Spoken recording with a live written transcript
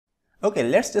Okay,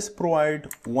 let's just provide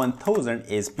 1000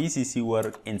 as PCC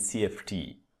work in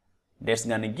CFT. That's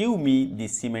gonna give me the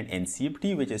cement in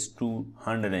CFT, which is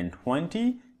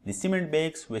 220, the cement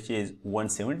bags, which is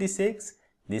 176,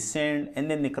 the sand, and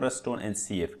then the crushed stone and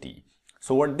CFT.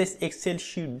 So what this Excel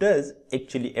sheet does,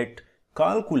 actually it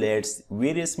calculates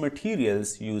various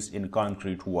materials used in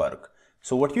concrete work.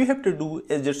 So what you have to do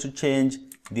is just to change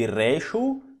the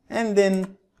ratio and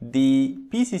then the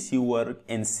PCC work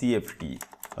in CFT,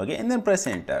 okay, and then press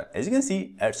enter. As you can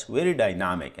see, it's very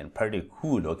dynamic and pretty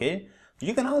cool, okay.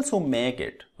 You can also make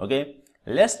it, okay.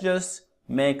 Let's just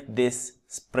make this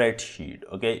spreadsheet,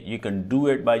 okay. You can do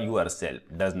it by yourself,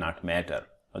 does not matter,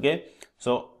 okay.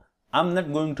 So I'm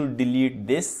not going to delete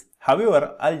this.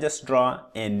 However, I'll just draw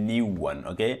a new one,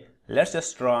 okay. Let's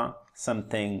just draw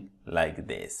something like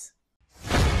this.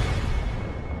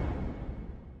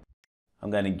 I'm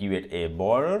going to give it a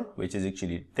border which is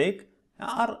actually thick,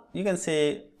 or you can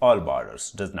say all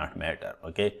borders, does not matter,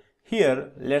 okay.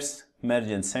 Here let's merge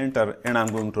in center and I'm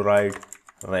going to write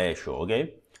ratio,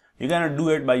 okay. You're gonna do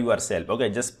it by yourself,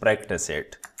 okay, just practice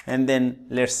it. And then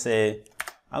let's say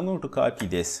I'm going to copy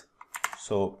this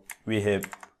so we have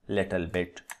little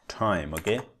bit time,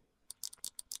 okay.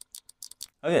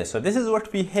 Okay, so this is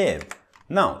what we have.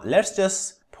 Now let's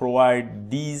just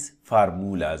provide these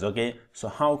formulas, okay. So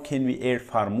how can we add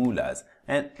formulas?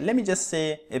 And let me just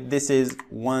say if this is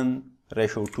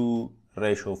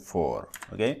 1:2:4,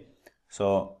 okay.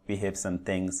 So we have some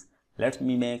things. Let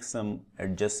me make some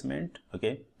adjustment,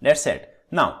 okay. That's it.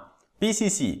 Now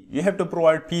PCC, you have to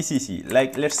provide PCC.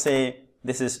 Like let's say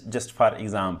this is just for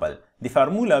example. The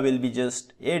formula will be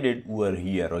just added over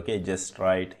here, okay. Just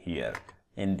right here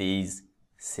in these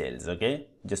cells, okay,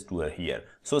 just over here.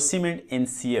 So cement in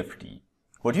CFT,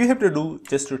 what you have to do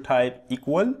just to type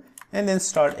equal and then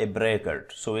start a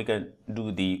bracket so we can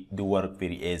do the work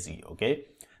very easy, okay.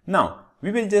 Now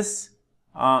we will just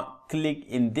click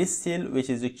in this cell which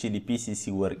is actually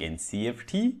PCC work in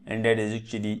CFT, and that is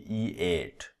actually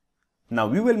E8. Now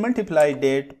we will multiply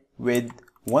that with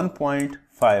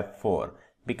 1.54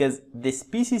 because this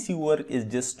PCC work is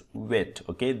just wet,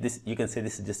 okay. This, you can say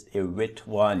this is just a wet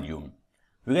volume.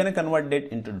 We're going to convert that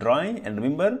into dry, and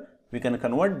remember we can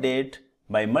convert that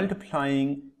by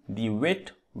multiplying the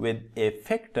wet with a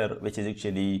factor which is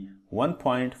actually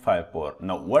 1.54.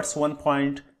 Now what's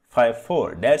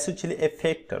 1.54? That's actually a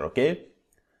factor, okay.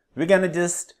 We're gonna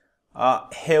just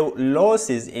have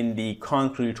losses in the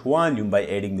concrete volume by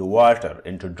adding the water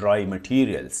into dry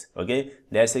materials, okay.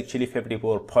 That's actually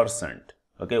 54%,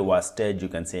 okay, wastage you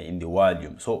can say in the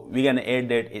volume. So we're gonna add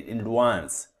that in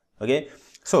advance, okay.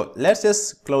 So let's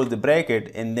just close the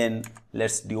bracket and then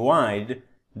let's divide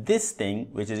this thing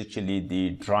which is actually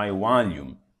the dry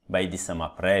volume by the sum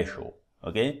of ratio,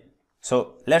 okay.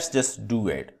 So let's just do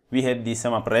it. We have the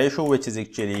sum of ratio which is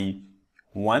actually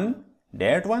 1,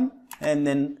 that one, and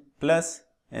then plus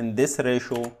and this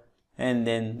ratio, and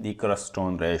then the crushed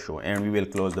stone ratio, and we will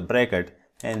close the bracket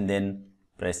and then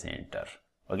press enter,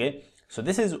 okay. So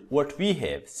this is what we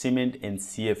have, cement in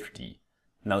CFT.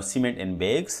 Now cement in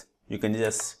bags, you can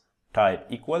just type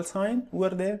equal sign over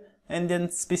there and then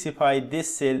specify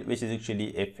this cell which is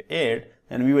actually F8,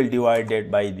 and we will divide that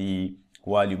by the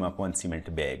volume of one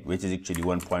cement bag which is actually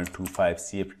 1.25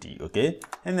 CFT, okay,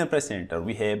 and then press enter.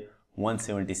 We have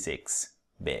 176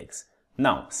 bags.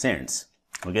 Now sands,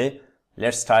 okay,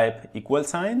 let's type equal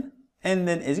sign, and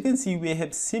then as you can see we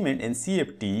have cement in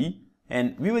CFT,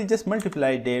 and we will just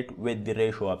multiply that with the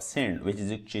ratio of sand which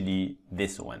is actually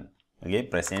this one, okay.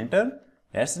 Press enter.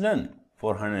 That's done.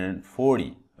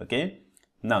 440, okay.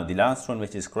 Now the last one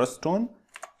which is crushed stone,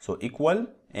 so equal,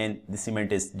 and the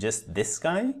cement is just this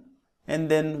guy, and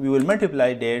then we will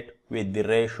multiply that with the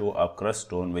ratio of crushed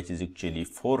stone which is actually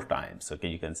 4 times, okay.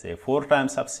 You can say 4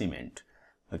 times of cement,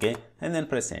 okay, and then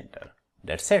press enter.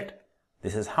 That's it.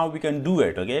 This is how we can do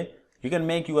it, okay. You can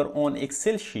make your own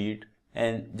Excel sheet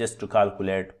and just to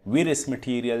calculate various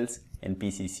materials and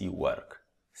PCC work.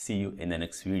 See you in the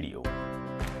next video.